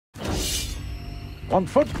On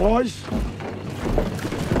foot, boys.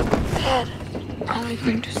 Dad, are we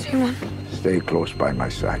going to see one? Stay close by my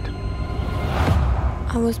side.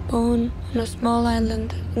 I was born on a small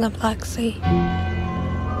island in the Black Sea.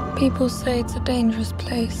 People say it's a dangerous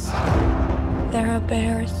place. There are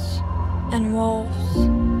bears and wolves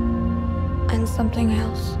and something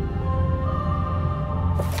else.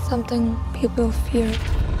 Something people fear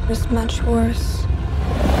is much worse.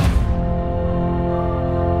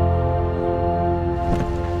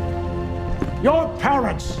 Your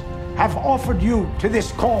parents have offered you to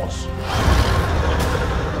this cause.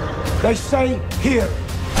 They say, here,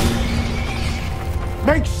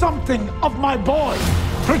 make something of my boy.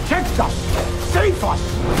 Protect us. Save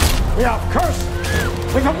us. We are cursed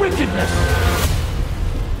with a wickedness.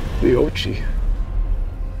 The Ochi.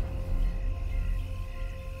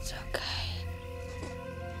 It's okay.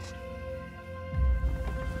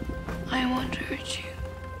 I won't hurt you.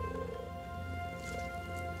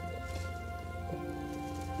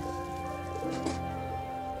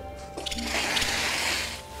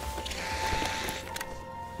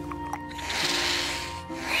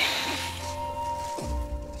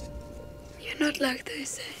 You're not like they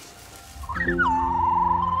say.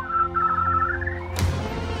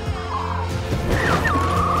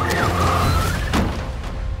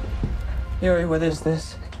 Yuri, what is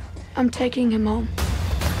this? I'm taking him home.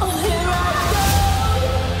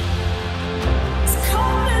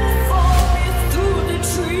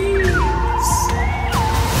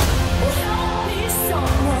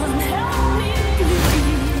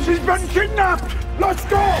 She's been kidnapped. Let's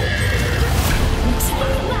go.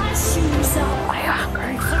 Are you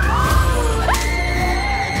hungry?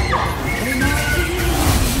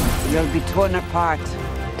 You'll be torn apart.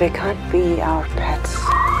 They can't be our pets.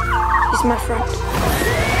 He's my friend.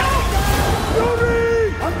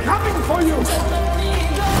 Yuri! I'm coming for you.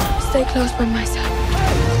 Stay close by my side.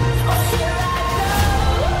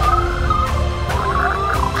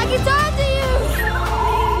 I can talk to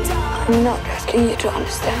you! I'm not asking you to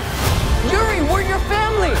understand. Yuri, we're your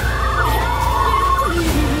family!